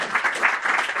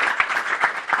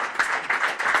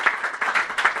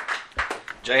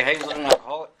Jay Hazel, an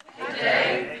alcoholic.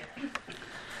 Jay.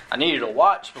 I needed a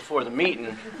watch before the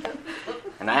meeting,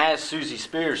 and I asked Susie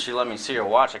Spears. She let me see her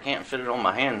watch. I can't fit it on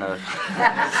my hand though,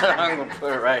 so I'm gonna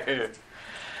put it right here.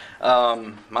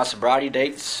 My sobriety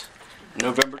date's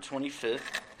November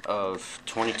 25th of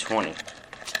 2020.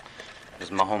 Is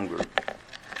my home group.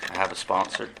 I have a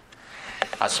sponsor.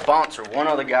 I sponsor one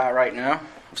other guy right now.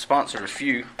 I've sponsored a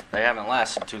few. They haven't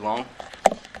lasted too long.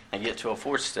 They get to a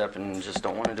fourth step and just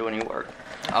don't want to do any work.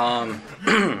 I'm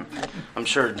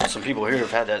sure some people here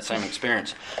have had that same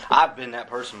experience. I've been that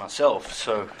person myself,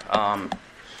 so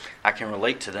I can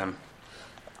relate to them.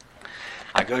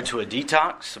 I go to a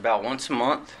detox about once a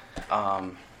month. I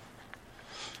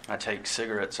take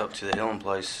cigarettes up to the healing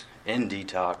place in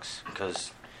detox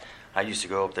because I used to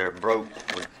go up there broke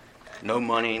with no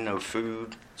money, no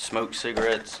food, smoke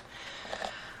cigarettes.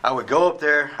 I would go up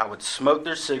there, I would smoke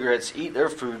their cigarettes, eat their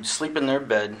food, sleep in their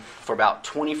bed for about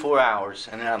 24 hours,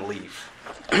 and then I'd leave.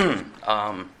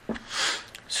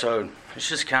 So it's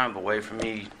just kind of a way for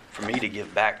me to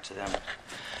give back to them.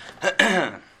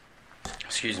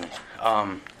 Excuse me.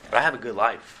 But I have a good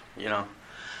life, you know.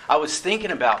 I was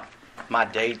thinking about my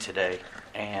day today,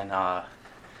 and I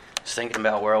was thinking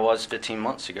about where I was 15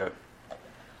 months ago.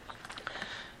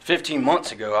 15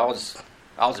 months ago, I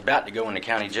was about to go into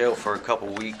county jail for a couple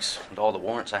weeks with all the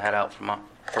warrants I had out for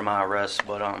my arrest.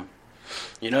 But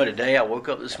you know, today I woke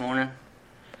up this morning,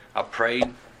 I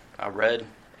prayed, I read,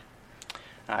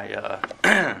 I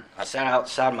sat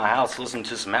outside my house listening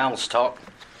to some owls talk.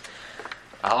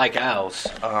 I like owls.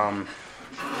 I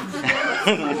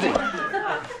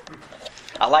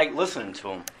like listening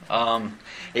to them.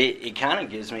 It kind of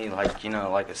gives me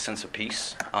like a sense of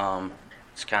peace.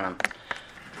 It's kind of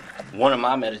one of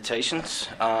my meditations,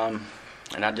 and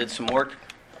I did some work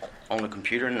on the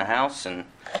computer in the house, and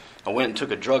I went and took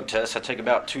a drug test. I take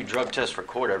about 2 drug tests for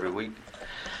court every week.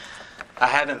 I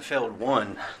haven't failed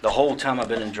one the whole time I've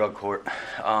been in drug court.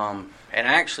 And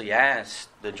I actually asked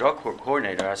the drug court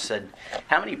coordinator, I said,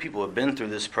 how many people have been through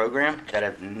this program that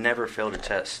have never failed a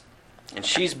test? And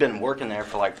she's been working there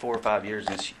for like 4 or 5 years,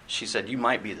 and she said, you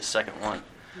might be the second one.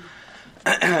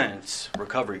 It's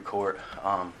recovery court.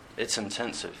 It's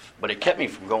intensive, but it kept me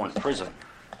from going to prison.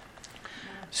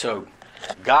 So,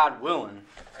 God willing,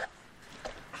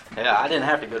 yeah, I didn't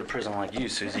have to go to prison like you,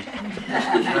 Susie.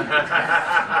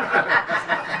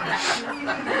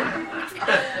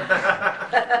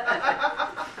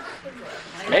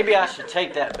 Maybe I should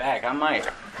take that back. I might.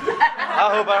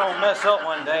 I hope I don't mess up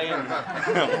one day and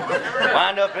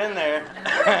wind up in there.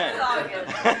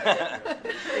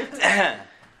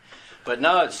 But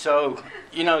no, so,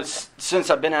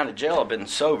 since I've been out of jail, I've been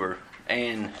sober.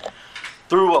 And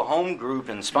through a home group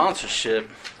and sponsorship,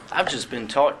 I've just been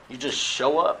taught, you just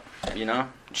show up,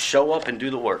 show up and do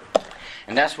the work.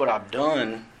 And that's what I've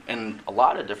done in a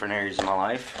lot of different areas of my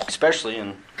life, especially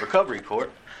in recovery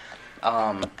court.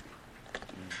 But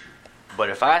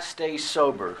if I stay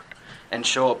sober and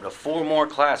show up to 4 more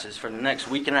classes for the next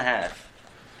week and a half,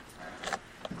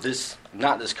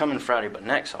 not this coming Friday, but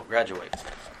next, I'll graduate.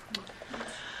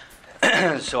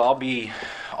 So I'll be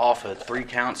off of 3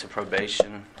 counts of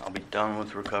probation. I'll be done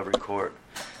with recovery court.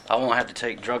 I won't have to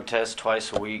take drug tests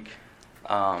twice a week.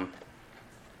 I'm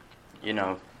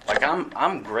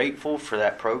grateful for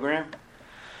that program.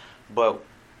 But,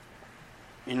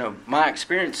 my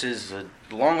experience is the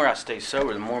longer I stay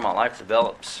sober, the more my life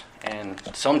develops. And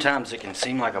sometimes it can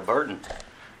seem like a burden,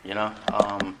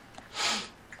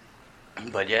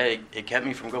 But yeah, it kept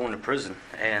me from going to prison.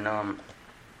 And,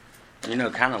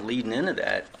 kind of leading into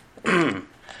that,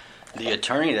 the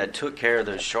attorney that took care of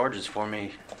those charges for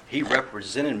me, he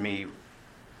represented me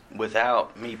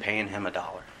without me paying him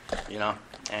 $1,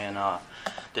 And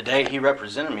the day he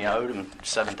represented me, I owed him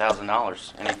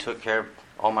 $7,000, and he took care of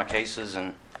all my cases.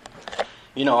 And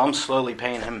I'm slowly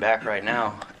paying him back right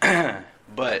now.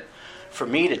 But for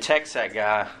me to text that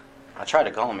guy, I tried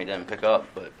to call him, he didn't pick up.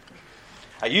 But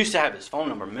I used to have his phone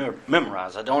number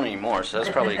memorized. I don't anymore, so that's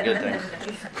probably a good thing.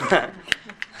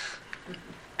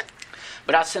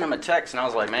 But I sent him a text, and I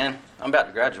was like, man, I'm about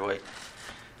to graduate.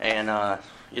 And,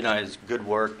 it's good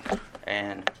work.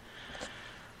 And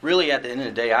really, at the end of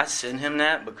the day, I sent him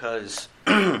that because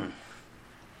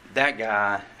that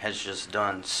guy has just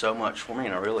done so much for me,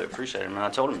 and I really appreciate him. And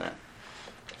I told him that.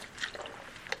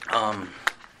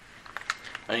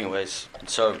 Anyways,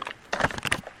 so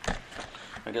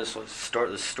I guess let's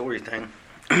start this story thing.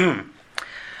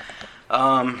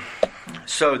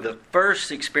 So the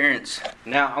first experience,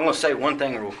 now I'm going to say one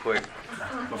thing real quick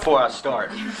before I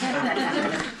start.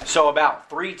 So about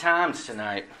 3 times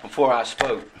tonight before I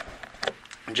spoke,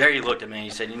 Jerry looked at me and he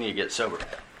said, you need to get sober.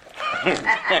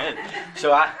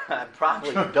 So I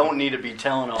probably don't need to be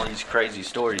telling all these crazy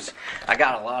stories. I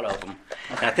got a lot of them.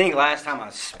 And I think last time I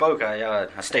spoke, I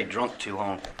stayed drunk too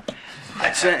long.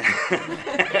 That's it.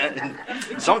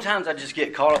 Sometimes I just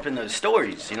get caught up in those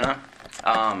stories, So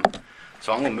I'm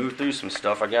going to move through some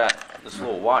stuff. I got this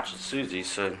little watch at Susie's,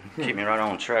 so keep me right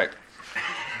on track.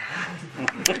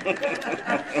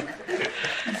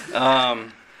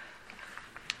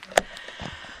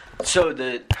 So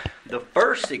the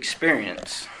first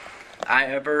experience I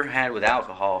ever had with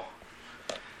alcohol,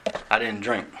 I didn't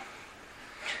drink,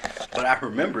 but I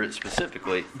remember it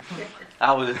specifically.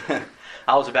 I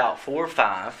was about 4 or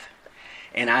 5,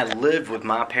 and I lived with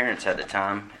my parents at the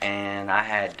time, and I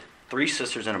had 3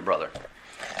 sisters and a brother,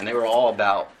 and they were all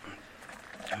about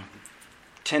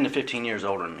 10 to 15 years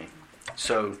older than me.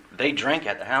 So they drank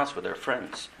at the house with their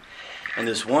friends. And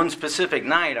this one specific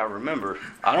night I remember,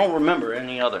 I don't remember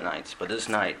any other nights, but this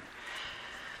night,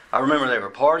 I remember they were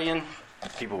partying,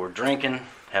 people were drinking,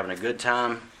 having a good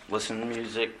time, listening to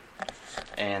music,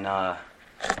 and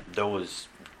there was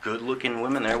good-looking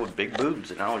women there with big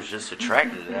boobs, and I was just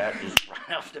attracted to that just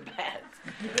right off the bat.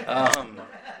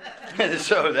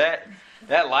 So that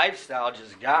lifestyle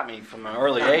just got me from an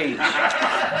early age.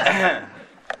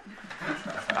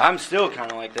 I'm still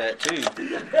kind of like that too.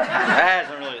 That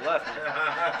hasn't really left me.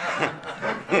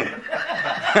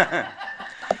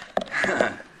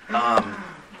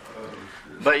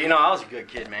 But I was a good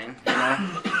kid, man.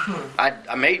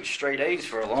 I made straight A's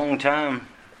for a long time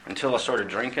until I started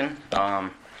drinking. I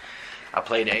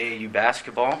played AAU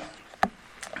basketball.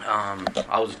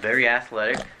 I was very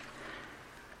athletic.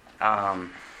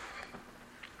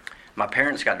 My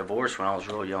parents got divorced when I was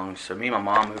real young, so me and my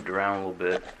mom moved around a little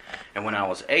bit. And when I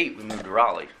was 8, we moved to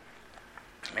Raleigh.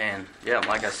 And yeah,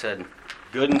 like I said,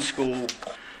 good in school,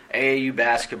 AAU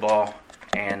basketball.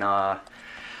 And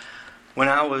when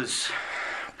I was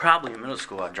probably in middle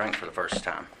school, I drank for the first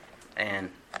time. And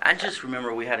I just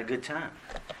remember we had a good time.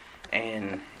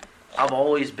 And I've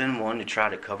always been one to try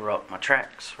to cover up my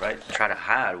tracks, right? Try to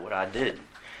hide what I did.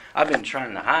 I've been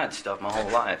trying to hide stuff my whole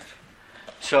life.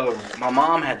 So my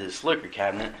mom had this liquor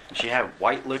cabinet. She had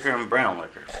white liquor and brown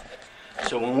liquor.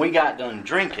 So when we got done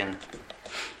drinking,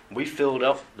 we filled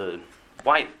up the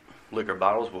white liquor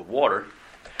bottles with water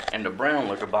and the brown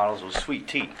liquor bottles with sweet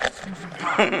tea.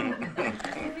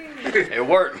 It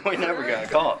worked. We never got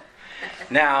caught.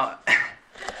 Now,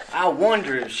 I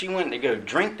wonder if she went to go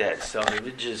drink that stuff, if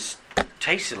it just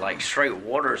tasted like straight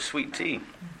water or sweet tea.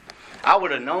 I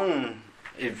would have known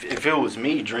if it was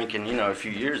me drinking, a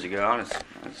few years ago. Honestly,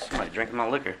 somebody drinking my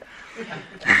liquor.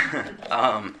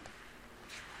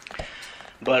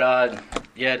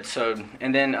 Yeah, so,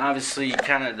 and then obviously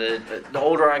kind of the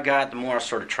older I got, the more I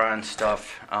started trying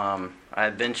stuff. I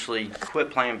eventually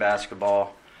quit playing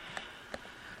basketball.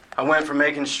 I went from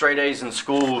making straight A's in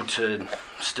school to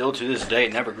still to this day,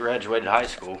 never graduated high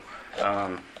school.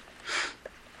 I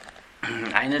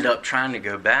ended up trying to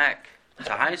go back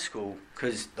to high school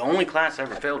because the only class I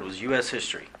ever failed was U.S.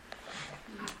 history.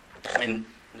 And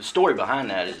the story behind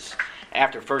that is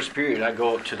after first period, I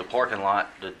go up to the parking lot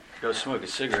to go smoke a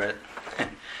cigarette.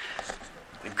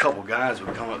 A couple guys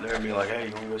would come up there and be like, "Hey,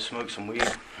 you want to go smoke some weed?"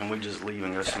 And we just leave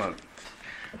and go smoke.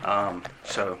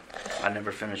 So I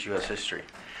never finished U.S. history.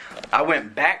 I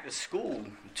went back to school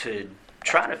to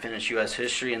try to finish U.S.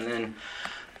 history, and then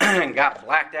got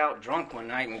blacked out drunk one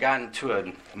night and got into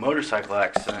a motorcycle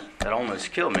accident that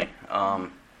almost killed me. I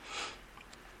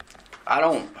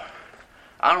don't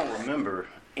remember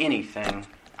anything.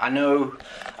 I know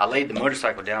I laid the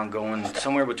motorcycle down going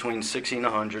somewhere between 60 and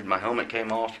 100. My helmet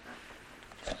came off.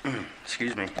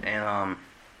 Excuse me. And I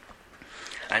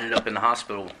ended up in the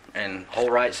hospital, and the whole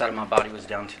right side of my body was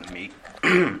down to the meat.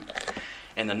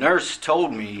 And the nurse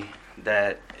told me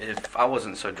that if I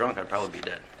wasn't so drunk, I'd probably be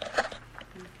dead.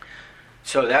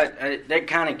 So that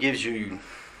kind of gives you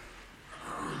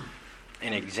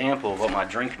an example of what my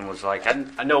drinking was like.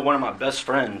 I know one of my best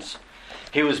friends,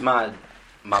 he was my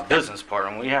business partner,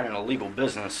 and we had an illegal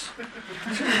business.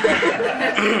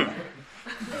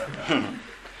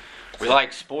 We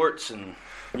like sports and,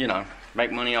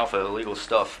 make money off of illegal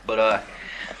stuff. But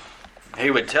he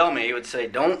would tell me, he would say,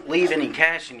 "Don't leave any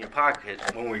cash in your pocket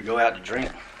when we go out to drink."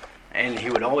 And he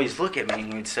would always look at me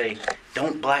and he would say,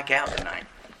 "Don't black out tonight."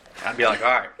 I'd be like,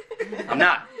 "All right, I'm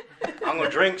not. I'm going to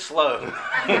drink slow."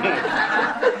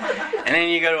 And then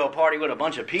you go to a party with a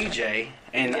bunch of PJ,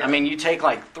 and you take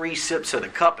like 3 sips of the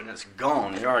cup and it's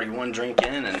gone. You're already 1 drink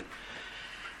in,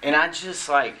 and I just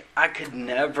I could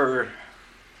never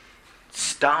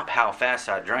stop how fast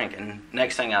I drank. And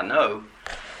next thing I know,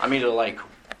 I'm either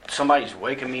somebody's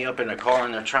waking me up in a car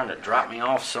and they're trying to drop me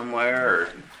off somewhere,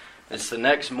 or it's the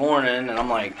next morning, and I'm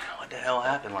like, what the hell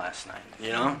happened last night?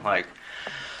 You know, like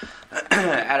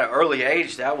at an early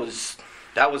age, that was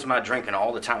my drinking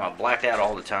all the time. I blacked out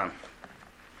all the time.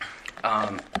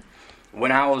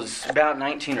 When I was about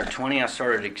 19 or 20, I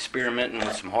started experimenting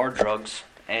with some hard drugs,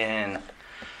 and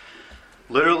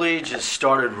literally just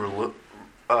started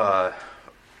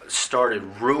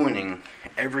ruining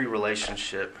every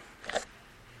relationship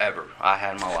ever I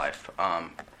had in my life.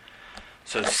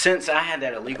 So since I had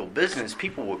that illegal business,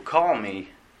 people would call me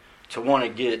to want to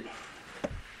get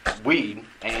weed,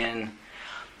 and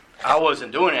I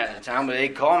wasn't doing it at the time, but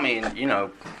they'd call me, and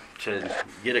to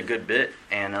get a good bit,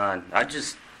 and I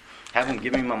just have them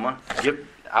give me my money.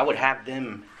 I would have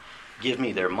them give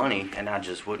me their money, and I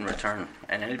just wouldn't return,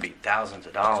 and it'd be thousands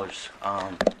of dollars.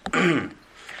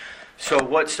 So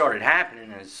what started happening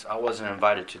is I wasn't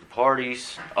invited to the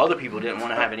parties. Other people didn't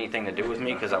want to have anything to do with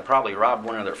me because I probably robbed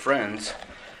one of their friends,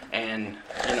 and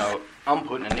I'm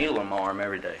putting a needle in my arm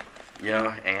every day,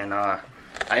 and I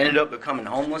ended up becoming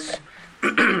homeless.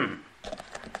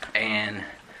 And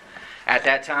at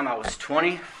that time I was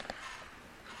 20,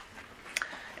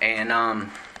 and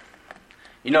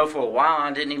for a while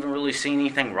I didn't even really see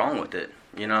anything wrong with it.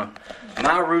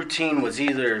 My routine was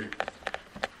either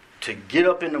to get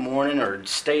up in the morning or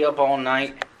stay up all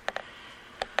night.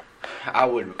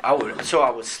 So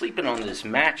I was sleeping on this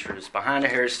mattress behind a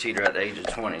Harris Teeter at the age of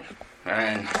 20,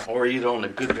 or either on the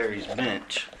Goodberry's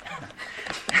bench.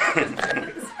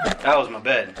 That was my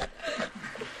bed.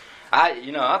 I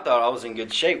thought I was in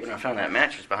good shape when I found that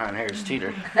mattress behind Harris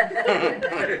Teeter.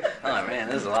 I'm like, man,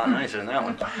 this is a lot nicer than that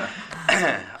one.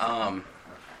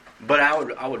 But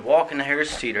I would walk in the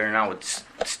Harris Teeter, and I would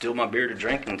steal my beer to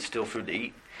drink and steal food to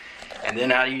eat. And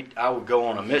then I would go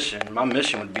on a mission. My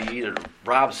mission would be either to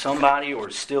rob somebody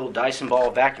or steal Dyson Ball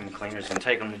vacuum cleaners and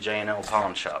take them to J&L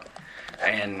Pawn Shop.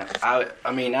 And I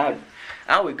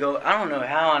would go, I don't know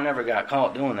how I never got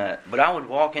caught doing that, but I would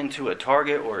walk into a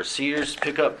Target or a Sears,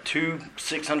 pick up two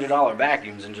 $600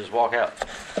 vacuums and just walk out.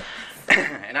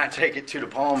 And I'd take it to the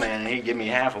pawn man, and he'd give me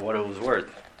half of what it was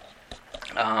worth.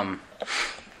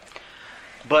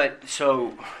 But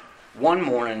so one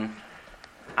morning,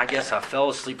 I guess I fell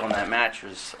asleep on that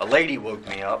mattress. A lady woke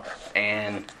me up,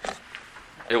 and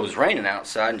it was raining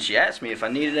outside, and she asked me if I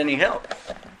needed any help.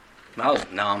 No,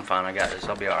 I'm fine, I got this,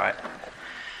 I'll be alright.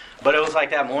 But it was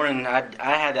like that morning, I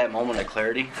had that moment of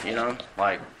clarity,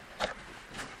 like,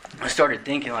 I started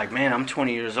thinking, like, man, I'm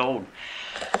 20 years old.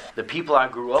 The people I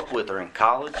grew up with are in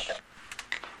college,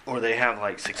 or they have,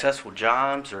 like, successful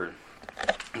jobs, or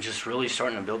just really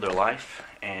starting to build their life,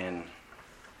 and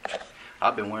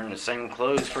I've been wearing the same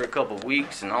clothes for a couple of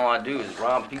weeks, and all I do is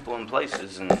rob people in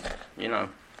places, and,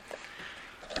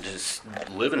 just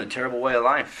living a terrible way of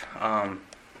life.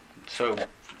 So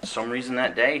for some reason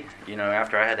that day,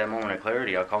 after I had that moment of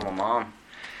clarity, I called my mom.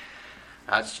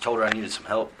 I just told her I needed some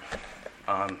help.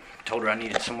 Told her I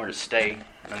needed somewhere to stay,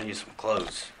 and I needed some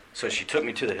clothes. So she took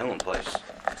me to the healing place.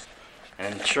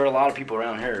 And I'm sure a lot of people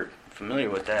around here are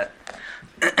familiar with that.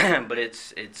 But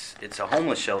it's a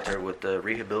homeless shelter with the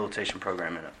rehabilitation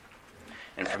program in it.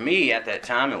 And for me, at that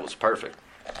time, it was perfect.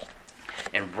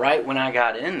 And right when I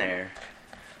got in there,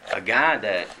 a guy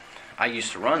that I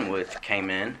used to run with came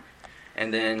in,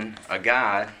 and then a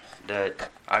guy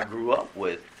that I grew up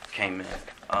with came in.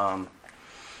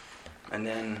 And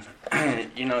then,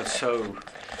 so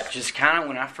just kind of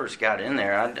when I first got in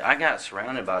there, I got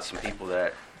surrounded by some people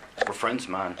that were friends of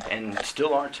mine and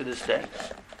still are to this day.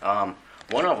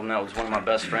 One of them that was one of my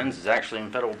best friends is actually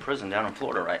in federal prison down in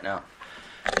Florida right now.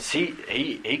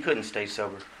 He couldn't stay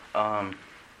sober. And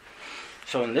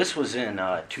this was in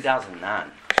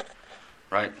 2009,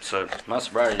 right? So my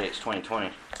sobriety date is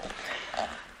 2020.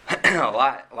 A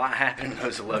lot happened in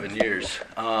those 11 years.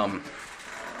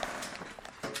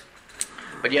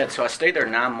 But yeah, so I stayed there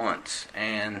 9 months,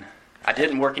 and I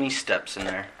didn't work any steps in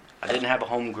there. I didn't have a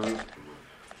home group.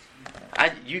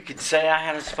 You could say I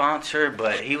had a sponsor,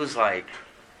 but he was like,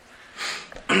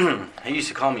 he used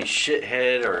to call me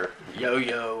shithead or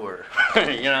yo-yo or,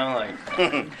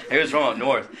 he was from up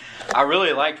north. I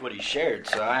really liked what he shared,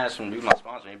 so I asked him to be my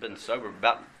sponsor. He'd been sober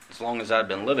about as long as I'd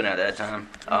been living at that time.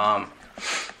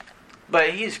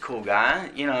 But he's a cool guy.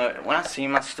 When I see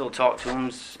him, I still talk to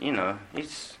him.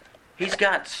 He's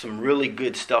got some really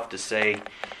good stuff to say.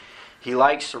 He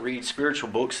likes to read spiritual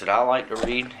books that I like to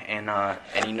read, and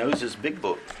he knows his big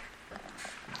book.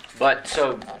 But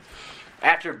so,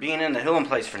 after being in the healing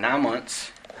place for 9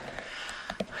 months,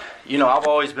 I've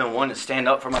always been one to stand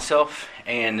up for myself,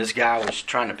 and this guy was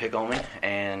trying to pick on me,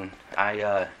 and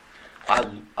I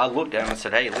looked at him and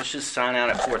said, hey, let's just sign out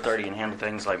at 4:30 and handle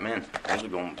things like men. I was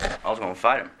going to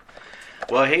fight him.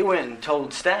 Well, he went and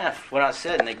told staff what I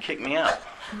said, and they kicked me out.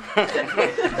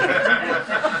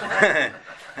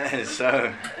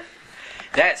 So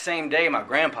that same day, my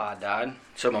grandpa died.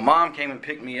 So my mom came and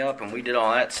picked me up, and we did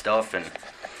all that stuff, and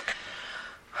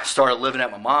I started living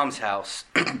at my mom's house.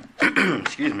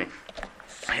 Excuse me.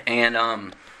 And I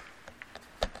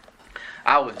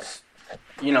was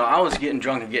getting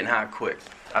drunk and getting high quick.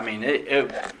 I mean,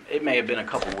 it may have been a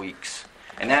couple weeks,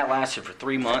 and that lasted for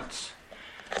 3 months.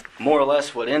 More or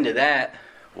less, what ended that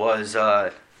was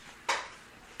a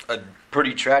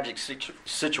pretty tragic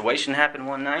situation happened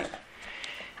one night,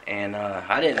 and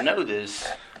I didn't know this,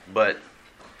 but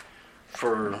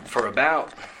for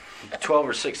about 12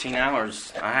 or 16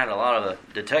 hours, I had a lot of the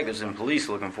detectives and police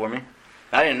looking for me.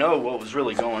 I didn't know what was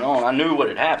really going on. I knew what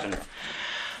had happened,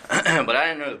 but I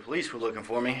didn't know the police were looking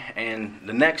for me. And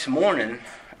the next morning,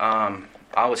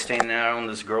 I was standing out on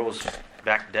this girl's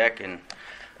back deck, and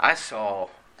I saw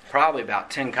probably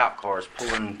about 10 cop cars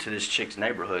pulling into this chick's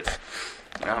neighborhood.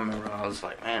 And I remember I was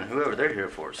like, man, whoever they're here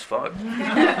for is fucked.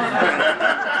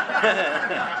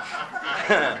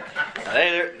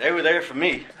 They were there for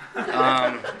me.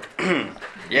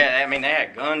 Yeah, I mean, they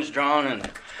had guns drawn, and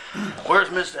where's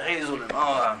Mr. Hazelden?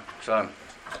 So,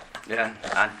 yeah,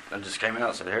 I just came out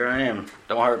and said, here I am.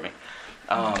 Don't hurt me.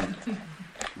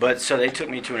 But so they took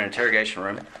me to an interrogation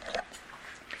room.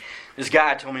 This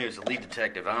guy told me he was the lead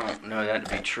detective. I don't know that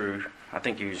to be true. I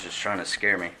think he was just trying to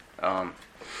scare me.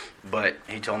 But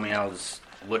he told me I was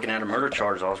looking at a murder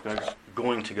charge. I was going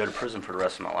to go to prison for the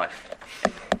rest of my life.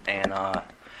 And,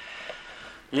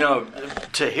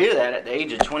 to hear that at the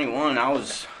age of 21, I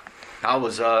was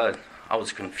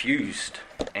confused.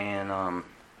 And I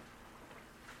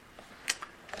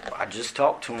just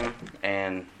talked to him,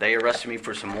 and they arrested me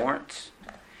for some warrants.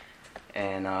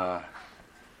 And I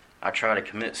tried to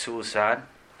commit suicide.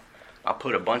 I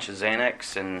put a bunch of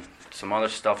Xanax and some other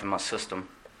stuff in my system.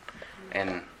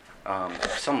 And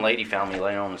some lady found me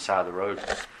laying on the side of the road.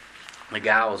 The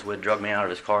guy I was with drug me out of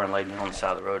his car and laid me on the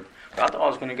side of the road. But I thought I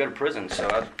was going to go to prison,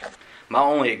 so my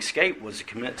only escape was to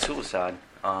commit suicide.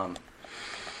 But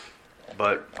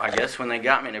I guess when they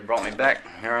got me, they brought me back.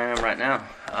 Here I am right now.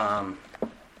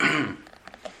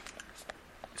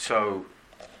 So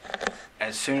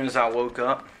as soon as I woke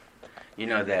up,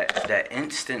 that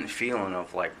instant feeling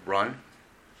of like run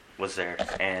was there,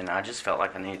 and I just felt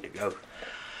like I needed to go.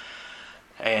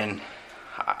 And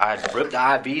I ripped the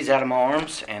IVs out of my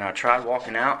arms, and I tried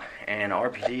walking out, and an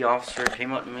RPD officer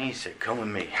came up to me and said, come with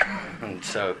me. And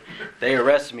so they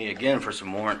arrested me again for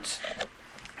some warrants.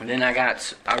 And then I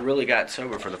really got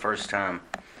sober for the first time.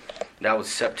 That was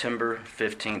September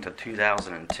 15th of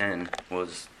 2010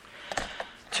 was,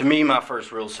 to me, my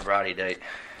first real sobriety date.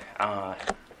 I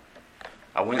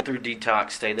went through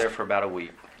detox, stayed there for about a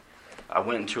week. I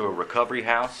went into a recovery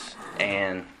house,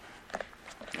 and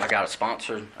I got a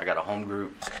sponsor. I got a home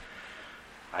group.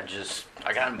 I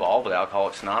got involved with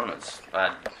Alcoholics Anonymous.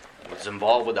 I was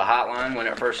involved with the hotline when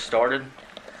it first started.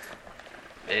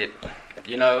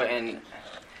 And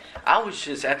I was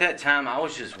just, at that time, I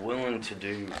was just willing to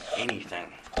do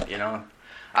anything,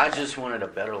 I just wanted a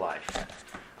better life.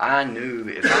 I knew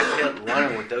if I kept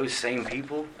running with those same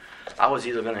people, I was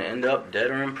either going to end up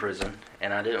dead or in prison,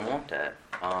 and I didn't want that.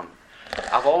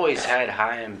 I've always had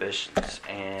high ambitions,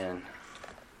 and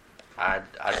I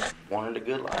wanted a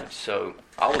good life, so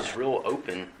I was real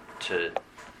open to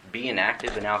being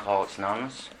active in Alcoholics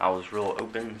Anonymous. I was real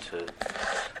open to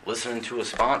listening to a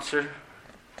sponsor.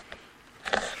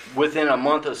 Within a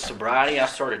month of sobriety, I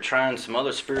started trying some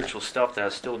other spiritual stuff that I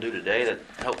still do today that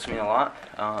helps me a lot.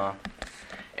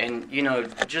 And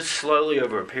just slowly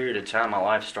over a period of time, my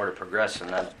life started progressing.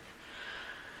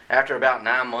 After about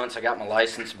 9 months, I got my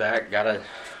license back.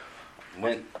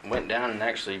 Went down and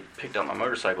actually picked up my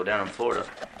motorcycle down in Florida,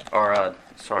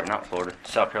 not Florida,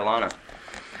 South Carolina.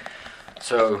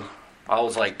 So I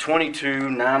was like 22,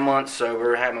 9 months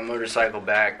sober, had my motorcycle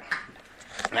back.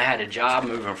 I had a job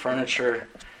moving furniture.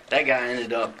 That guy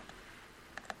ended up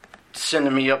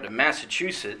sending me up to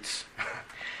Massachusetts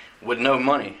with no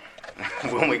money.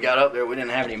 When we got up there, we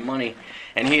didn't have any money,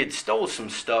 and he had stole some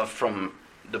stuff from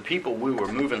the people we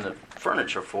were moving the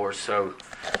furniture for. So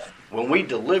when we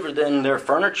delivered them their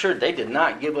furniture, they did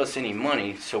not give us any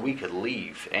money so we could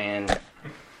leave. And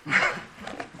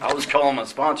I was calling my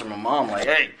sponsor, my mom, like,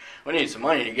 hey, we need some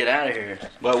money to get out of here.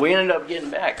 But we ended up getting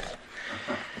back.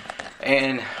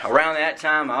 And around that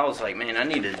time, I was like, man, I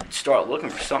need to start looking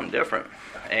for something different.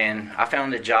 And I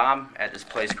found a job at this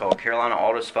place called Carolina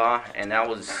Auto Spa, and that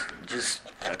was just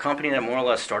a company that more or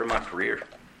less started my career.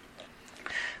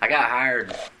 I got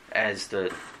hired as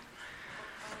the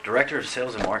Director of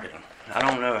Sales and Marketing. I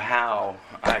don't know how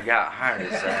I got hired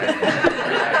as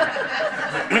that.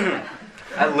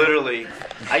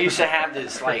 I used to have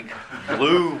this like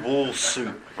blue wool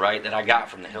suit, right, that I got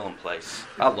from the Hillen place.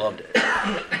 I loved it.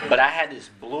 But I had this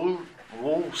blue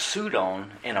wool suit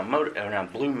on and a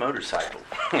blue motorcycle.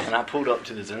 And I pulled up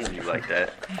to this interview like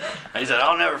that. And he said,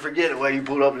 I'll never forget the way you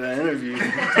pulled up to that interview.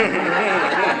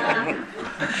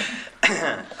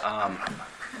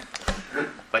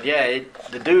 But yeah,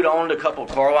 the dude owned a couple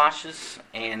car washes,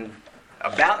 and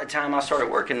about the time I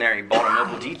started working there, he bought a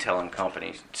mobile detailing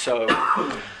company. So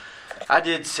I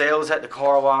did sales at the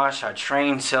car wash. I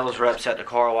trained sales reps at the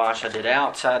car wash. I did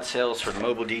outside sales for the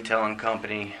mobile detailing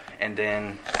company. And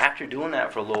then after doing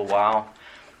that for a little while,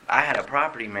 I had a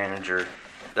property manager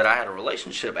that I had a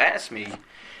relationship ask me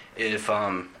if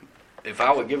I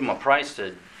would give him a price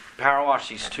to power wash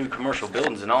these 2 commercial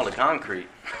buildings and all the concrete.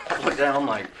 I looked at him, I'm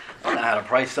like, I don't know how to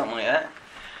price something like that.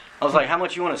 I was like, how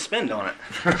much you want to spend on it?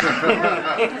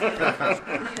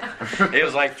 It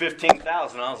was like $15,000.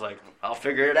 I was like, I'll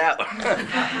figure it out.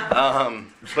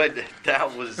 But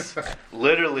that was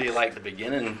literally like the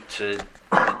beginning to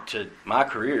my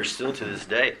career, still to this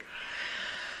day.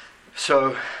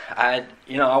 So I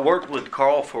worked with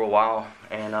Carl for a while,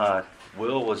 and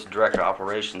Will was director of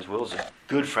operations. Will's a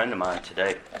good friend of mine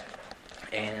today.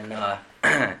 And,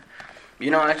 I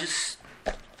just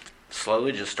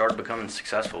slowly just started becoming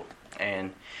successful.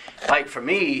 And, like, for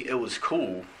me, it was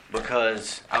cool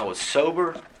because I was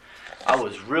sober. I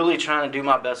was really trying to do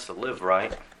my best to live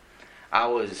right. I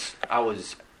was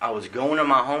going to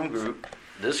my home group,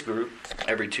 this group,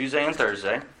 every Tuesday and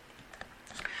Thursday.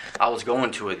 I was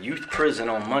going to a youth prison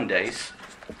on Mondays.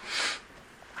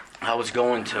 I was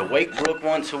going to Wake Brook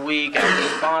once a week. I was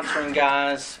sponsoring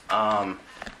guys.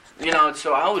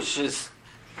 So I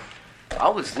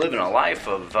was living a life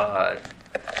of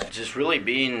just really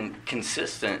being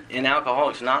consistent in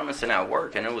Alcoholics Anonymous and at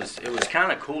work, and it was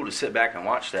kind of cool to sit back and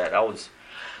watch that. I was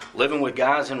living with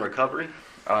guys in recovery.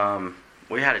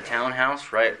 We had a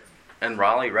townhouse right in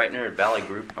Raleigh, right near Valley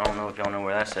Group. I don't know if y'all know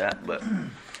where that's at, but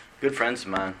good friends of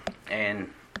mine. And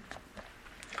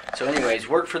so anyways,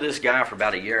 worked for this guy for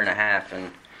about 1.5 years,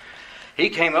 and he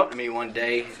came up to me one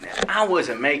day. I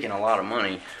wasn't making a lot of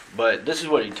money, but this is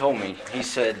what he told me. He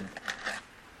said,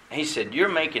 you're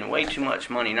making way too much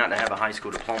money not to have a high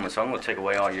school diploma, so I'm going to take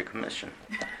away all your commission.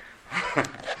 And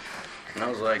I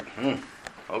was like,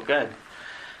 okay.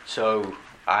 So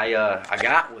I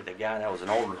got with a guy that was an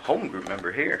old home group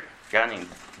member here, a guy named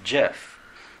Jeff,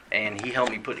 and he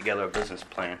helped me put together a business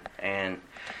plan. And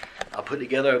I put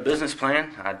together a business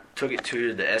plan. I took it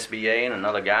to the SBA and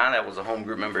another guy that was a home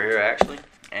group member here, actually.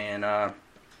 And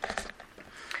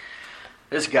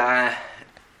this guy,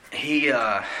 he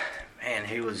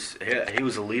was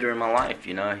a leader in my life.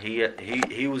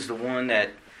 He was the one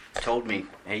that told me.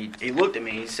 He looked at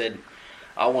me. He said,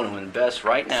 I want to invest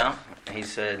right now. He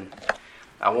said,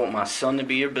 I want my son to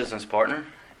be your business partner,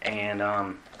 and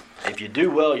if you do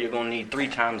well, you're going to need 3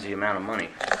 times the amount of money.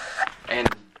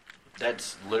 And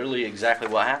that's literally exactly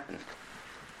what happened.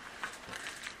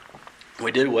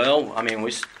 We did well. I mean,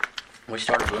 we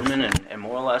started booming, and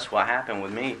more or less what happened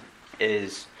with me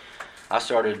is I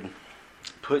started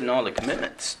putting all the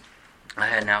commitments. I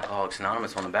had an Alcoholics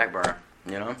Anonymous on the back burner,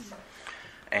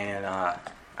 and I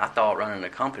thought running a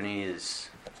company is,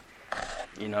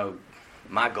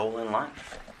 my goal in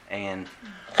life. And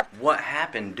what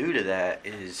happened due to that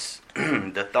is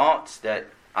the thoughts that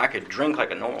I could drink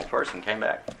like a normal person came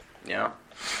back,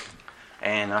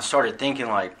 And I started thinking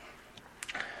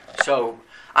so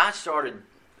I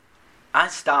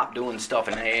stopped doing stuff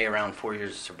in AA around 4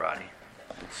 years of sobriety.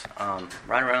 It's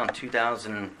right around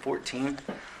 2014,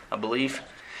 I believe.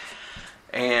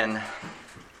 And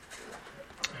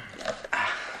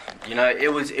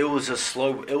it was a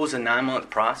 9-month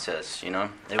process.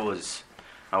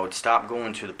 I would stop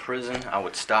going to the prison. I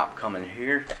would stop coming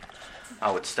here. I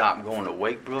would stop going to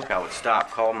Wake Brook. I would stop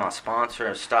calling my sponsor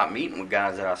and stop meeting with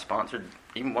guys that I sponsored.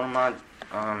 Even one of my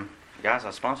guys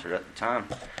I sponsored at the time,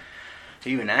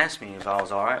 he even asked me if I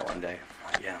was all right one day.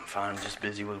 I'm like, yeah, I'm fine. I'm just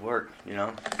busy with work,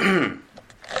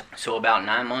 So about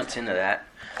 9 months into that,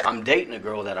 I'm dating a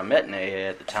girl that I met in AA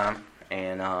at the time,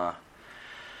 and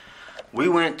we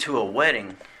went to a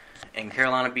wedding in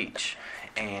Carolina Beach,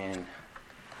 and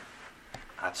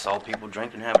I saw people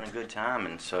drinking, having a good time,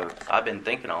 and so I've been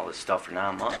thinking all this stuff for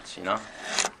 9 months,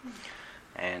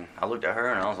 And I looked at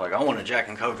her and I was like, I want a Jack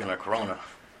and Coke and a Corona.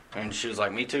 And she was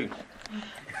like, me too.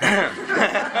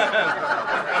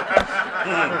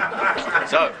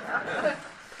 So,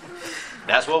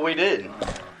 that's what we did.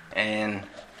 And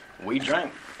we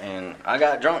drank. And I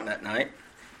got drunk that night.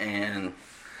 And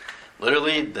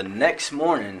Literally, the next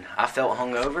morning, I felt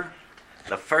hungover.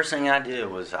 The first thing I did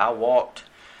was I walked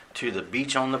to the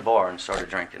beach on the bar and started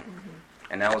drinking.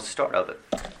 And that was the start of it.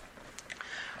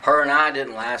 Her and I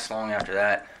didn't last long after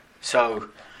that. So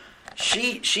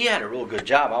she had a real good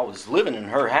job. I was living in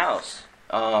her house.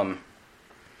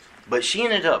 But she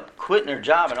ended up quitting her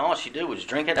job, and all she did was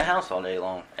drink at the house all day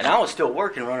long. And I was still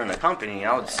working, running a company.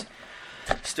 I was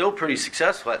still pretty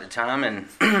successful at the time, and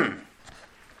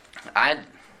I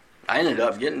ended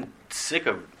up getting sick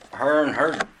of her and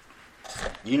her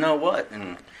you know what,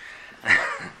 and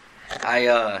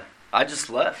I just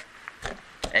left,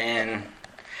 and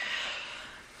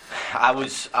I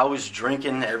was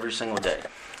drinking every single day.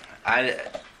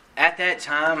 At that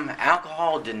time,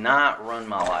 alcohol did not run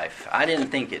my life. I didn't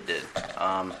think it did.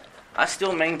 I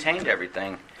still maintained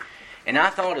everything, and I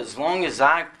thought as long as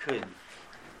I could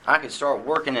start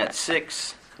working at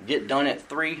 6, get done at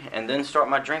 3, and then start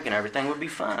my drinking, everything would be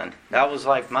fine. That was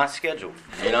like my schedule,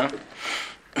 you know.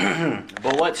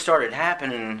 But what started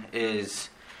happening is,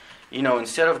 you know,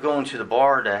 instead of going to the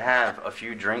bar to have a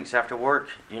few drinks after work,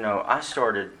 you know, I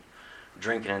started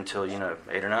drinking until,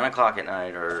 8 or 9 o'clock at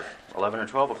night, or 11 or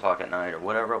 12 o'clock at night, or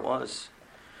whatever it was.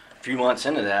 A few months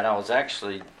into that, I was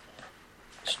actually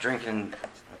just drinking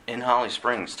in Holly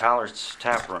Springs, Tyler's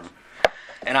Tap Room.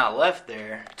 And I left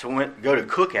there to go to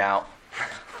Cookout,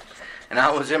 and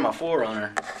I was in my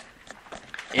 4Runner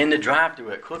in the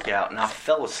drive-thru at Cookout, and I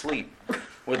fell asleep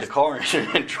with the car engine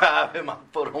and driving my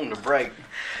foot on the brake,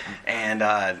 and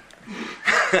I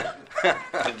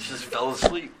just fell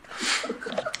asleep.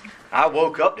 I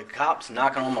woke up to cops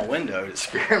knocking on my window to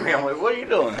scare me. I'm like, "What are you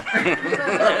doing?"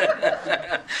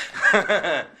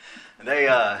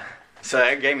 So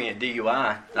they gave me a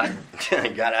DUI. I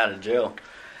got out of jail.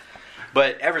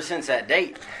 But ever since that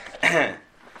date,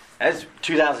 that's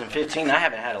 2015. I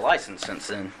haven't had a license since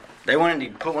then. They wanted to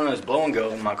put one of those blow and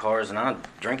go in my cars, and I was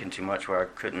drinking too much where I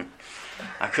couldn't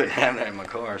have that in my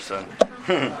car. So,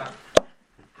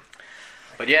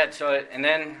 but yeah. So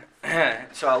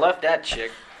I left that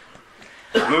chick,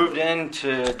 moved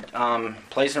into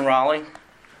place in Raleigh,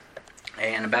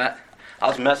 and I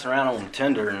was messing around on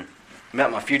Tinder and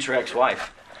met my future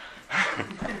ex-wife.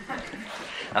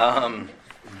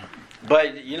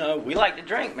 But we like to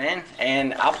drink, man,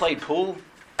 and I played pool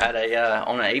at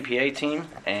on an APA team,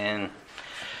 and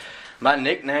my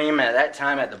nickname at that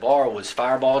time at the bar was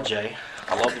Fireball J.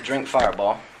 I love to drink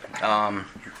Fireball.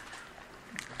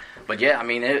 But yeah, I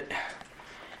mean,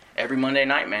 every Monday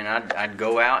night, man, I'd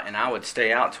go out and I would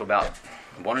stay out till about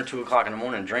 1 or 2 o'clock in the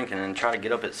morning drinking, and try to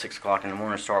get up at 6 o'clock in the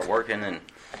morning and start working, and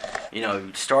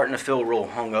starting to feel real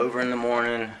hungover in the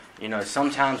morning.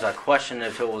 Sometimes I questioned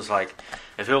if it was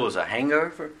a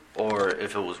hangover or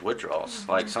if it was withdrawals.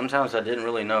 Like, sometimes I didn't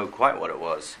really know quite what it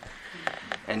was.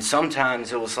 And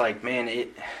sometimes it was like, man,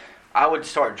 I would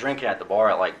start drinking at the bar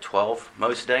at like 12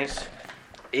 most days.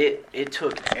 It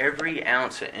took every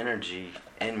ounce of energy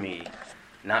in me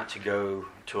not to go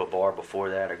to a bar before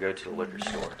that or go to the liquor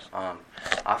store.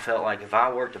 I felt like if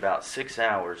I worked about 6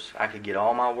 hours, I could get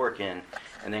all my work in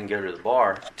and then go to the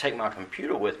bar, take my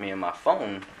computer with me and my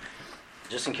phone,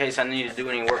 just in case I needed to do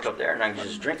any work up there, and I could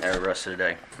just drink there the rest of the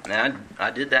day. And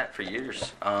I did that for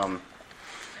years.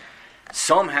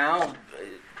 Somehow,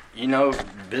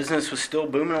 business was still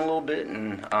booming a little bit,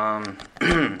 and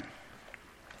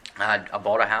I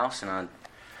bought a house, and I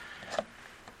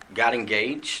got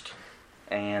engaged,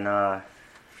 and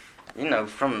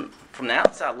from the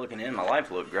outside looking in, my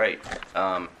life looked great.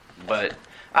 But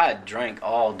I drank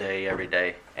all day, every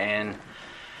day, and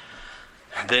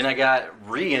then I got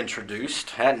reintroduced.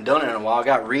 Hadn't done it in a while. I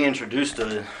got reintroduced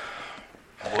to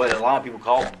what a lot of people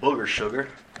call booger sugar.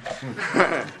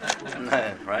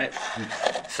 Right?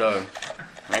 So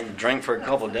I could drink for a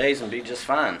couple of days and be just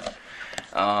fine.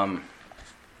 And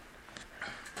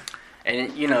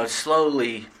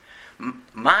slowly,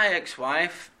 my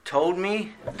ex-wife told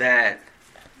me that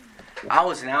I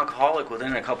was an alcoholic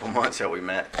within a couple months that we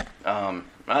met.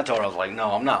 I told her, I was like,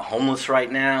 no, I'm not homeless right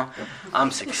now.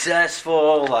 I'm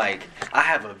successful. Like, I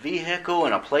have a vehicle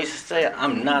and a place to stay.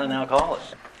 I'm not an alcoholic.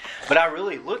 But I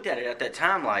really looked at it at that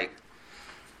time like,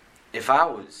 if I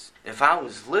was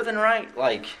living right,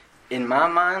 like, in my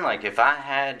mind, like, if I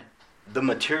had the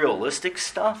materialistic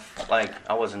stuff, like,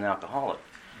 I was an alcoholic.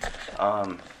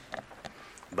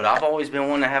 But I've always been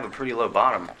one to have a pretty low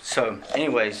bottom. So,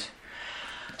 anyways,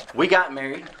 we got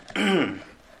married.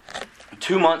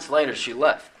 2 months later, she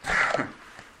left.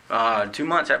 2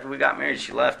 months after we got married,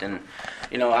 she left, and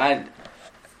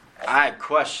I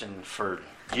questioned for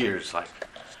years, like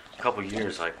a couple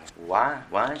years, like why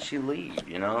did she leave?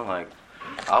 Like,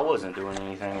 I wasn't doing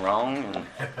anything wrong. And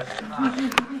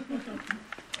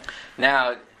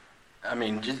now, I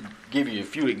mean, just give you a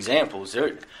few examples.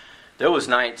 There was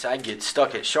nights I'd get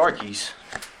stuck at Sharky's.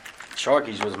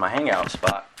 Sharky's was my hangout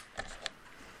spot.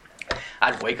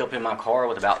 I'd wake up in my car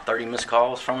with about 30 missed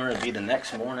calls from her. It'd be the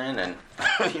next morning, and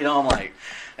I'm like,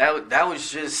 that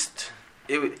was just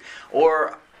it.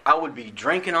 Or I would be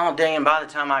drinking all day, and by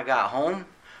the time I got home,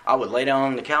 I would lay down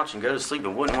on the couch and go to sleep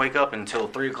and wouldn't wake up until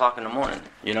 3 o'clock in the morning.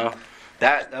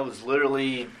 That was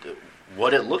literally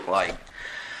what it looked like.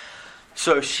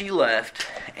 So she left,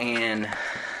 and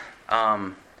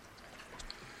my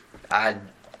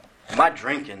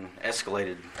drinking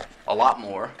escalated a lot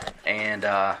more, and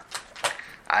I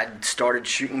started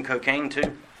shooting cocaine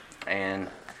too, and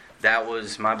that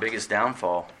was my biggest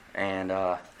downfall. And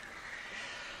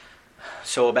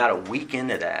so about a week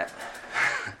into that,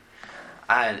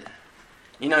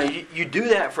 you do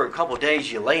that for a couple of days.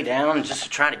 You lay down just to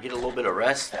try to get a little bit of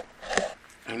rest.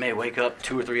 You may wake up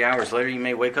 2 or 3 hours later. You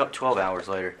may wake up 12 hours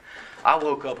later. I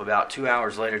woke up about 2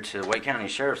 hours later to the Wake County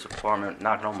Sheriff's Department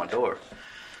knocking on my door.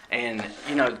 And,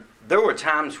 there were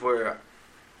times where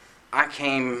I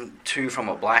came to from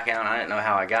a blackout and I didn't know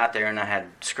how I got there, and I had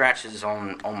scratches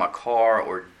on my car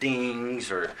or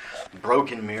dings or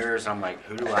broken mirrors. I'm like,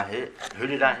 who do I hit? Who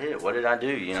did I hit? What did I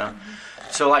do,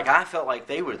 So, I felt like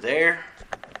they were there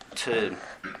to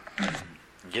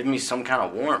give me some kind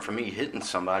of warrant for me hitting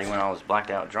somebody when I was blacked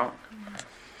out drunk.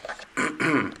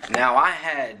 Now, I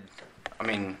had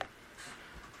a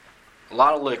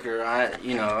lot of liquor. I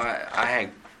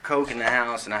had coke in the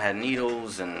house, and I had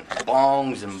needles and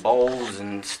bongs and bowls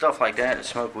and stuff like that to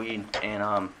smoke weed.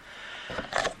 And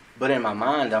but in my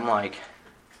mind, I'm like,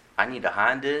 I need to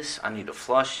hide this. I need to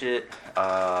flush it.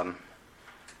 Why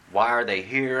are they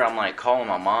here? I'm like calling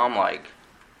my mom, like,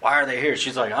 why are they here?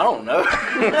 She's like, I don't know.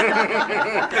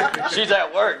 She's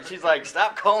at work. She's like,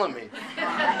 stop calling me.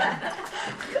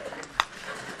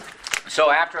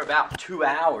 So after about 2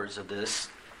 hours of this,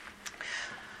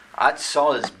 I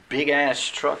saw this big-ass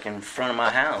truck in front of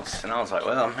my house, and I was like,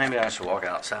 well, maybe I should walk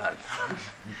outside.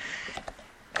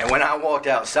 And when I walked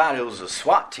outside, it was a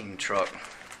SWAT team truck.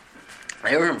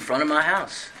 They were in front of my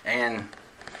house, and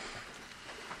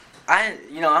I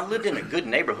lived in a good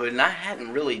neighborhood, and I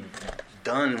hadn't really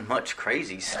done much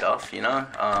crazy stuff, So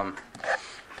I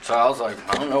was like,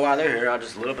 I don't know why they're here. I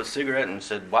just lit up a cigarette and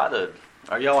said, why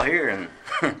are y'all here? And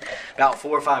about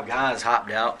 4 or 5 guys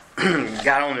hopped out,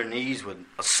 got on their knees with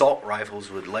assault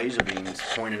rifles with laser beams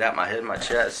pointed at my head and my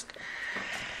chest.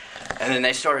 And then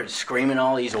they started screaming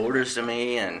all these orders to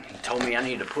me, and he told me I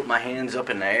needed to put my hands up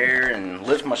in the air and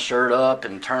lift my shirt up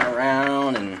and turn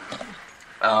around. And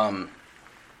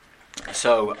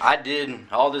so I did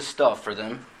all this stuff for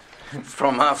them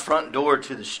from my front door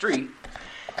to the street.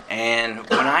 And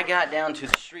when I got down to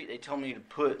the street, they told me to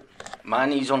put my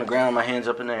knees on the ground, my hands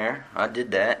up in the air. I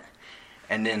did that.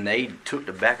 And then they took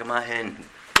the back of my head and,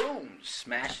 boom,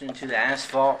 smashed into the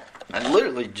asphalt. And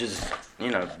literally just,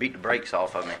 beat the brakes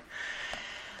off of me.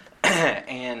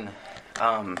 And,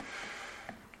 I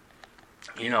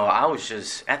was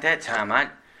just, at that time,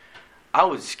 I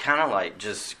was kind of like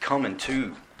just coming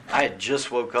to. I had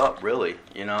just woke up, really.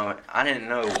 I didn't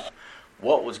know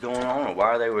what was going on or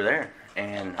why they were there.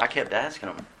 And I kept asking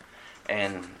them.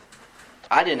 And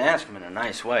I didn't ask them in a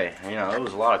nice way. There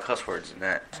was a lot of cuss words in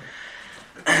that.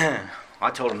 I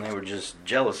told them they were just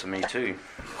jealous of me, too.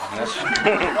 I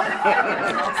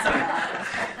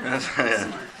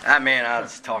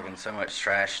was talking so much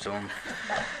trash to them.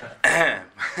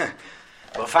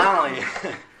 But finally,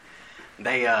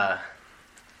 they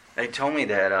told me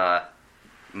that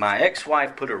my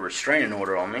ex-wife put a restraining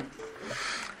order on me.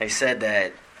 They said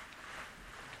that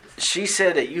she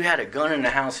said that you had a gun in the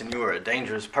house and you were a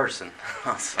dangerous person.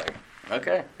 I was like,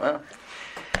 okay, well.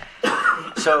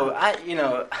 So,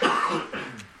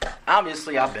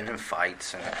 obviously I've been in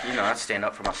fights and, I stand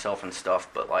up for myself and stuff.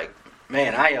 But,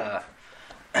 man,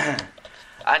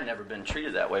 I'd never been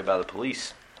treated that way by the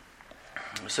police.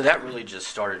 So that really just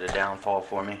started a downfall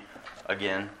for me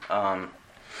again.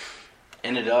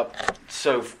 Ended up,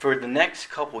 so for the next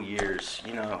couple years,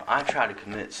 I tried to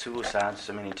commit suicide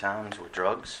so many times with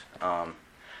drugs.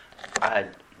 I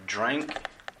drank,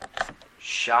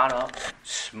 shot up,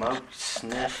 smoked,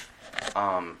 sniffed,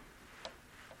 my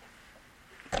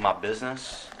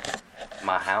business,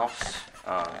 my house,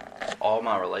 all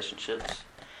my relationships.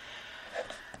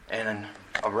 And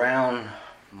around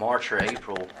March of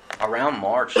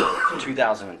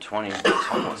 2020, I was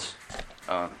homeless.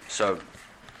 So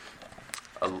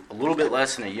a little bit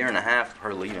less than a year and a half of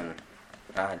her leaving,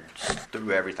 I just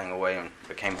threw everything away and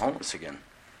became homeless again.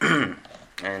 And,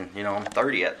 I'm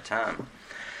 30 at the time.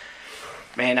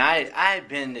 Man, I had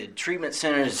been to treatment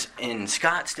centers in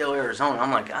Scottsdale, Arizona.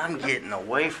 I'm like, I'm getting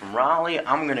away from Raleigh.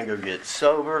 I'm going to go get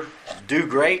sober, do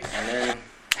great, and then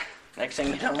next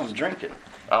thing you know, I'm drinking.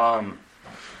 Got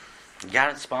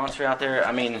a sponsor out there.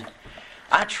 I mean,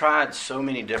 I tried so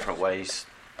many different ways,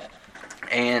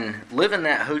 and living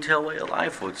that hotel way of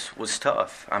life was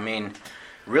tough. I mean,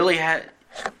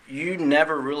 you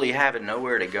never really having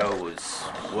nowhere to go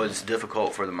was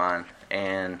difficult for the mind.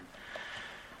 And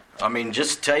I mean,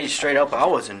 just to tell you straight up, I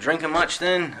wasn't drinking much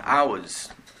then.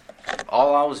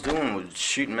 All I was doing was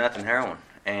shooting meth and heroin,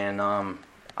 and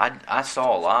I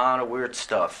saw a lot of weird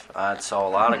stuff. I saw a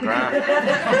lot of crime.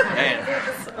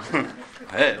 Man,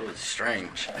 it was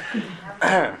strange.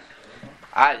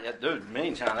 Dude,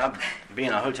 many times I'd be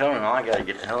in a hotel room, I gotta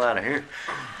get the hell out of here.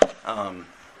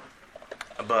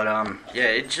 Yeah,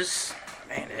 it just,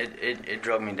 man, it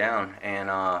drug me down, and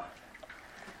I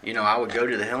would go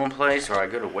to the Healing Place or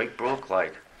I'd go to Wakebrook,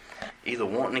 like either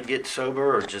wanting to get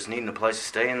sober or just needing a place to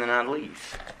stay, and then I'd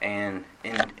leave. And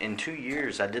in 2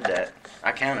 years, I did that.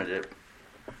 I counted it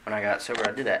when I got sober.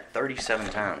 I did that 37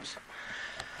 times.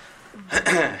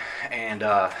 And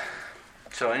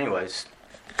so, anyways,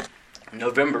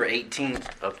 November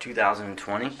 18th of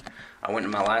 2020, I went to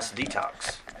my last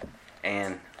detox,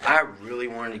 and I really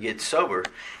wanted to get sober,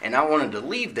 and I wanted to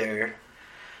leave there.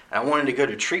 I wanted to go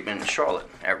to treatment in Charlotte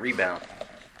at Rebound.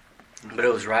 But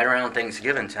it was right around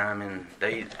Thanksgiving time, and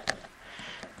they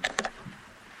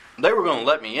were going to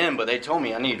let me in, but they told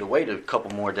me I needed to wait a couple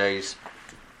more days.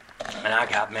 And I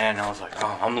got mad, and I was like,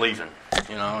 oh, I'm leaving.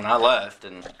 And I left,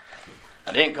 and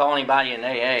I didn't call anybody in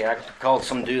AA. I called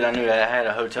some dude I knew that had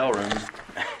a hotel room,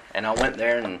 and I went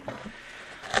there, and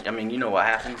I mean, you know what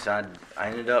happens. I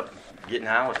ended up getting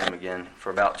high with him again for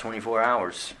about 24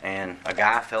 hours, and a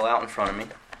guy fell out in front of me.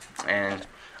 And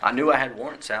I knew I had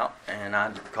warrants out, and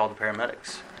I called the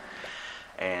paramedics.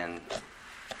 And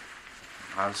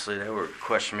honestly, they were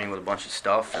questioning me with a bunch of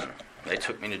stuff, and they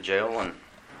took me to jail,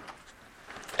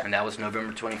 and that was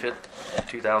November 25th,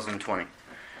 2020.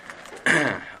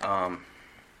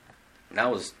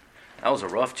 That was a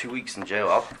rough 2 weeks in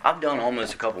jail. I've done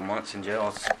almost a couple months in jail.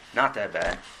 It's not that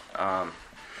bad.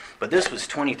 But this was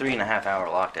 23.5-hour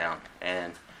lockdown,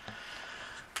 and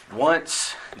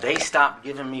once they stopped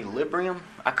giving me Librium,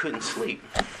 I couldn't sleep.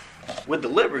 With the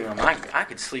Librium, I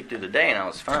could sleep through the day and I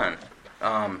was fine.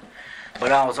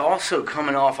 But I was also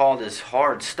coming off all this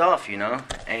hard stuff,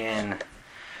 and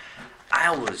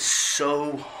I was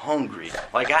so hungry.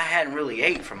 Like, I hadn't really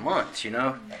ate for months,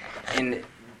 and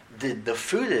the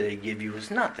food that they give you was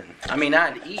nothing. I mean,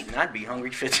 I'd eat and I'd be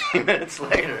hungry 15 minutes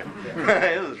later.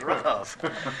 It was rough.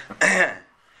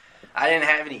 I didn't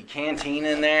have any canteen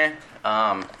in there.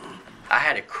 I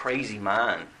had a crazy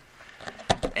mind,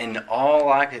 and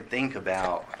all I could think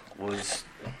about was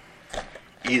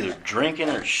either drinking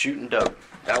or shooting dope.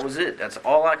 That was it. That's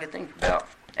all I could think about.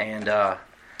 And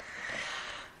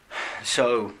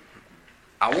so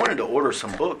I wanted to order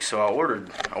some books, so I ordered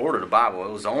a Bible.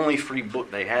 It was the only free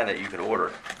book they had that you could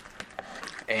order.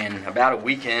 And about a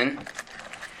weekend,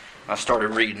 I started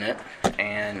reading it,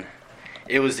 and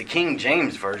it was the King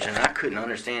James Version. I couldn't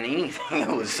understand anything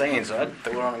it was saying, so I'd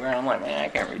throw it on the ground. I'm like, man, I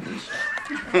can't read this.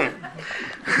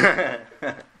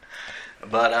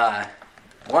 But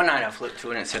one night I flipped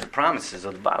to it, and it said the promises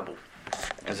of the Bible.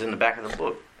 It was in the back of the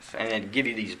book. And it'd give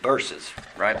you these verses,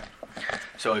 right?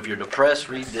 So if you're depressed,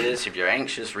 read this. If you're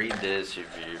anxious, read this. If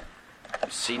you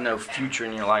see no future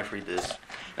in your life, read this.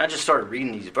 And I just started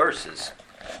reading these verses.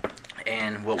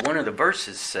 And what one of the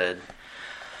verses said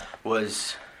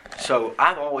was, so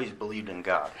I've always believed in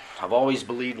God. I've always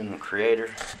believed in the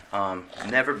Creator.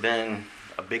 Never been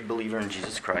a big believer in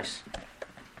Jesus Christ.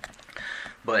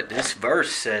 But this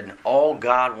verse said, all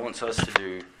God wants us to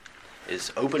do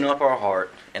is open up our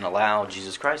heart and allow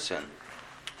Jesus Christ in.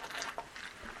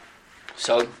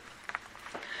 So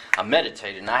I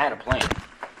meditated, and I had a plan,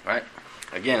 right?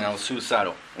 Again, I was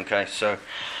suicidal. Okay, so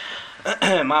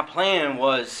my plan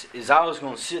is I was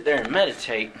going to sit there and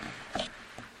meditate, and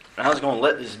I was going to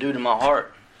let this dude in my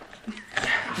heart.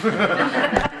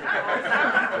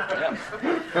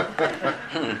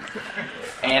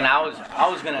 And I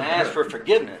was going to ask for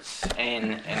forgiveness,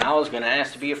 and I was going to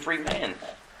ask to be a free man.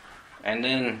 And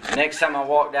then next time I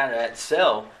walked out of that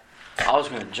cell, I was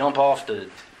going to jump off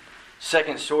the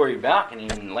second story balcony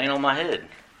and land on my head.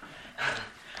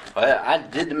 But I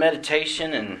did the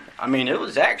meditation, and I mean, it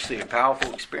was actually a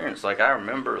powerful experience. Like, I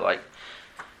remember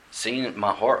seeing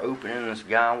my heart opening, this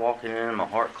guy walking in, my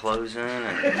heart closing,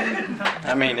 and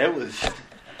I mean, it was,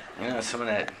 some of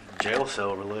that jail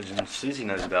cell religion. Susie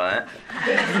knows about that.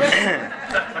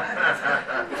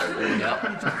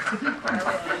 Yep.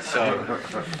 So,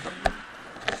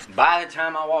 by the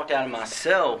time I walked out of my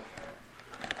cell,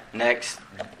 they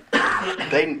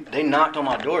knocked on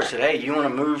my door and said, "Hey, you want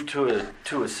to move to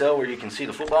a cell where you can see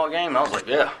the football game?" And I was like,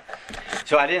 "Yeah."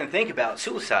 So I didn't think about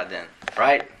suicide then,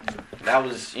 right? That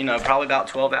was, probably about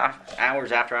 12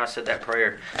 hours after I said that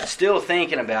prayer. Still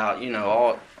thinking about,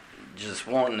 all just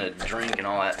wanting to drink and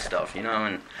all that stuff,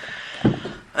 and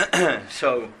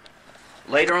so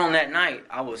later on that night,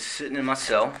 I was sitting in my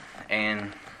cell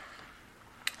and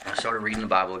I started reading the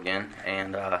Bible again,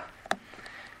 and I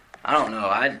don't know,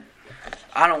 I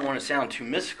don't want to sound too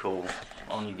mystical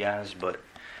on you guys, but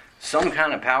some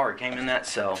kind of power came in that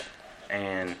cell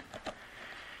and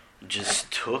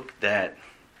just took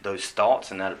those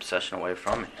thoughts and that obsession away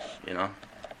from me,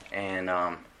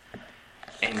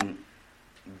 and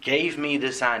gave me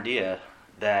this idea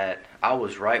that I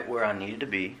was right where I needed to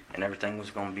be and everything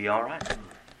was going to be all right.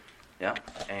 Yeah,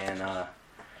 and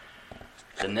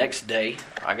the next day,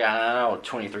 I got out of a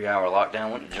 23-hour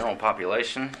lockdown, went to general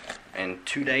population, and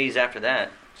 2 days after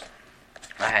that,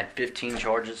 I had 15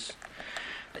 charges.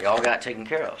 They all got taken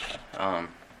care of.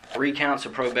 3 counts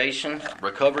of probation,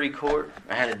 recovery court.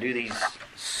 I had to do these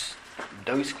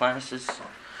dose classes.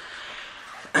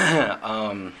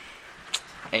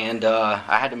 And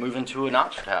I had to move into an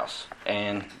Oxford house.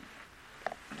 And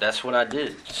that's what I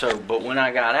did. So, but when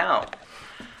I got out,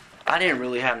 I didn't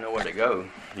really have nowhere to go,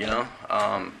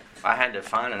 I had to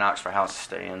find an Oxford house to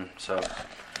stay in. So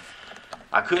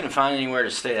I couldn't find anywhere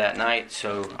to stay that night,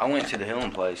 so I went to the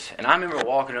Healing Place. And I remember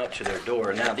walking up to their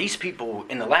door. Now, these people,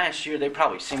 in the last year, they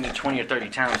probably seen me 20 or 30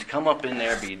 times come up in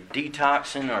there, be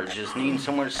detoxing or just needing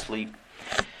somewhere to sleep.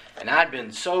 And I'd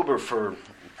been sober for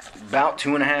about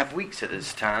 2.5 weeks at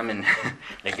this time. And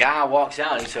the guy walks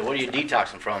out and he said, "What are you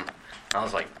detoxing from?" I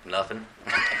was like, "Nothing."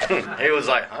 He was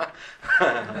like, "Huh?"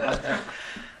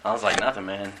 I was like, "Nothing,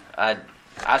 man."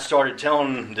 I started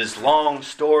telling this long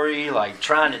story, like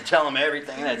trying to tell him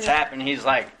everything that's happened. He's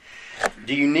like,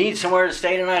 "Do you need somewhere to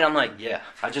stay tonight?" I'm like, "Yeah,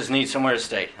 I just need somewhere to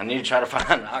stay. I need to try to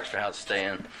find an Oxford house to stay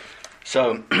in."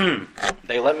 So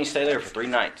they let me stay there for 3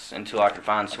 nights until I could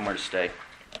find somewhere to stay.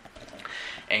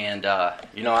 And,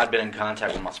 I'd been in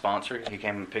contact with my sponsor. He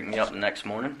came and picked me up the next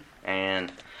morning.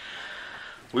 And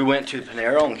we went to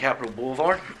Panera on Capitol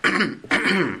Boulevard.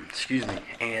 Excuse me.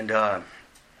 And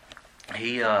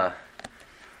he...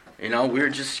 we were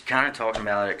just kind of talking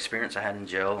about the experience I had in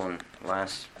jail in the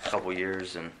last couple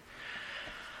years, and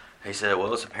he said,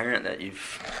 "Well, it's apparent that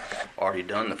you've already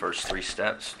done the first 3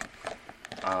 steps."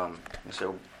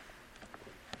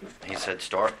 He said,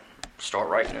 start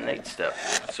writing an 8th step.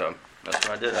 So that's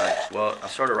what I did. I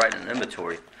started writing an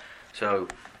inventory. So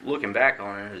looking back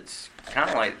on it, it's kind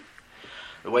of like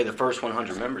the way the first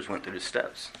 100 members went through the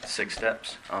steps, 6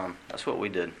 steps. That's what we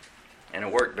did, and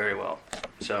it worked very well.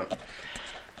 So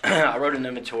I wrote an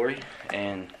inventory,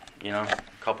 and, a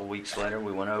couple weeks later,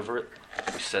 we went over it.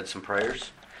 We said some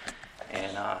prayers,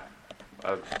 and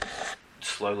I've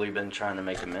slowly been trying to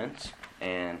make amends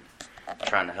and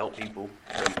trying to help people.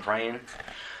 Been praying.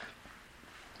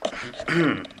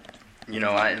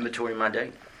 I inventory my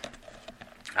day.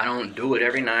 I don't do it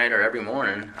every night or every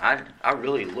morning. I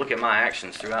really look at my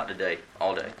actions throughout the day,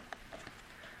 all day.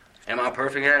 Am I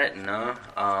perfect at it? No.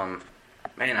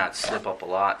 Man, I'd slip up a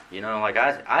lot.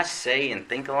 I say and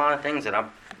think a lot of things that I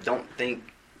don't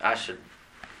think I should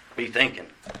be thinking.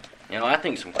 I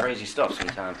think some crazy stuff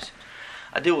sometimes.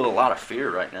 I deal with a lot of fear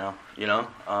right now,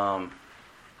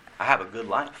 I have a good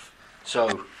life.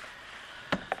 So,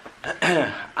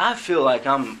 I feel like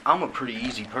I'm a pretty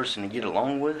easy person to get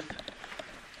along with.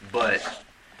 But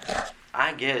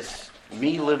I guess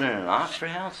me living in an Oxford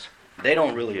house, they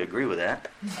don't really agree with that.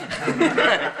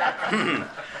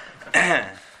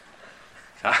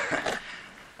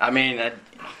 I mean, I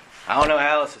don't know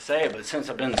how else to say it, but since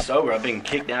I've been sober, I've been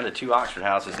kicked down to 2 Oxford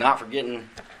houses. Not for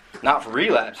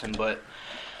relapsing, but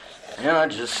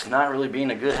just not really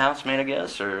being a good housemate, I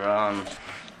guess, or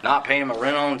not paying my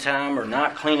rent on time, or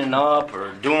not cleaning up,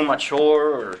 or doing my chore,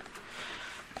 or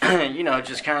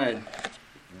just kind of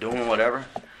doing whatever.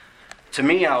 To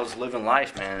me, I was living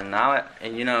life, man, I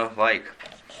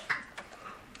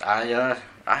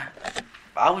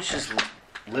was just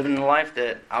living the life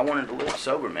that I wanted to live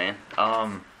sober, man.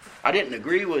 I didn't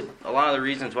agree with a lot of the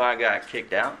reasons why I got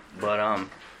kicked out, but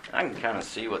I can kind of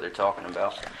see what they're talking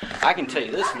about. I can tell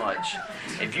you this much.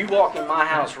 If you walk in my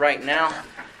house right now,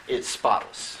 it's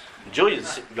spotless.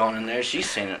 Julia's gone in there. She's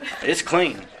seen it. It's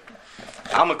clean.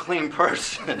 I'm a clean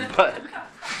person. But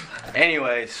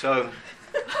anyway, so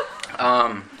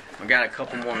we got a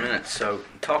couple more minutes. So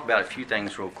talk about a few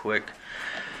things real quick.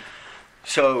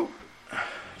 So,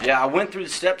 yeah, I went through the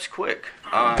steps quick.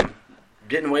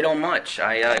 Didn't wait on much.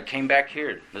 I came back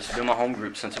here. This has been my home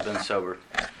group since I've been sober.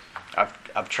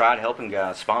 I've tried helping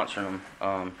guys, sponsoring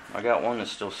them. I got one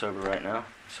that's still sober right now.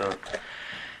 So,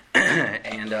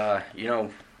 and you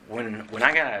know, when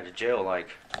I got out of jail, like,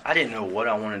 I didn't know what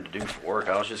I wanted to do for work.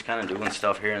 I was just kind of doing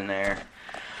stuff here and there.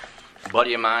 A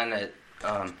buddy of mine that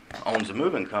owns a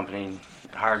moving company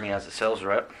hired me as a sales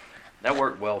rep. That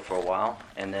worked well for a while,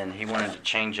 and then he wanted to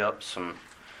change up some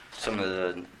of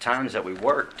the times that we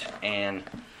worked. And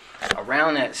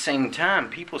around that same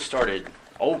time,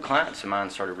 old clients of mine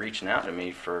started reaching out to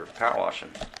me for power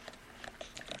washing.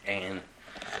 And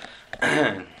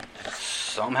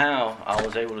somehow I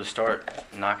was able to start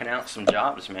knocking out some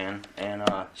jobs, man, and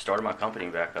started my company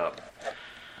back up.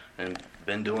 And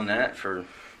been doing that for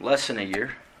less than a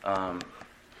year.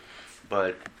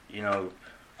 But, you know,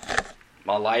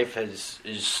 my life is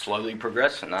slowly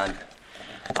progressing. I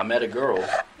met a girl.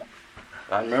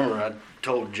 I remember I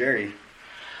told Jerry,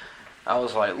 I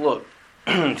was like, look,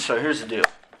 so here's the deal.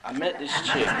 I met this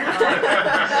chick.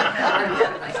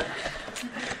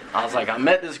 I was like, I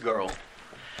met this girl.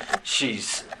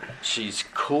 She's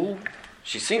cool.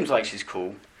 She seems like she's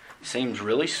cool. Seems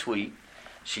really sweet.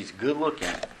 She's good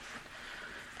looking.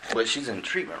 But she's in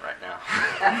treatment right now.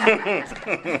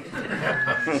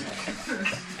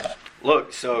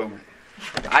 Look, so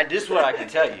this is what I can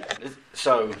tell you.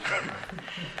 So,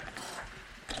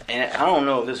 and I don't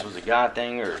know if this was a guy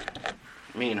thing or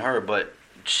me and her, but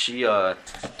she, about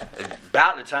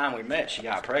the time we met, she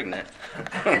got pregnant.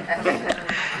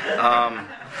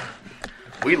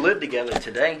 We live together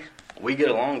today. We get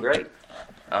along great.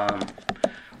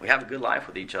 We have a good life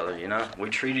with each other, you know. We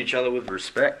treat each other with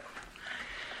respect.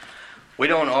 We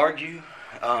don't argue.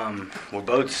 We're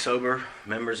both sober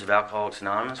members of Alcoholics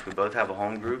Anonymous. We both have a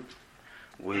home group.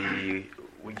 We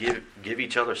give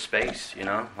each other space, you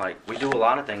know. Like, we do a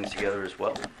lot of things together as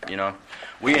well, you know.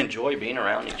 We enjoy being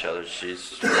around each other.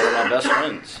 She's one of my best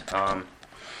friends.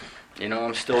 You know,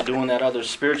 I'm still doing that other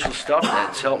spiritual stuff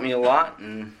that's helped me a lot,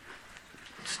 and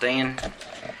staying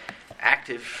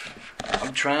active.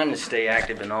 I'm trying to stay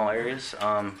active in all areas.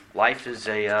 Life is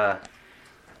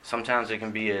sometimes it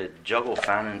can be a juggle,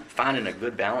 finding a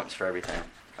good balance for everything.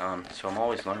 So I'm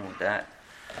always learning with that.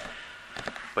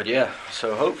 But yeah,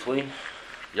 so hopefully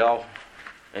y'all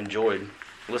enjoyed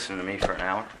listening to me for an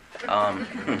hour.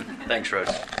 Thanks, Rose.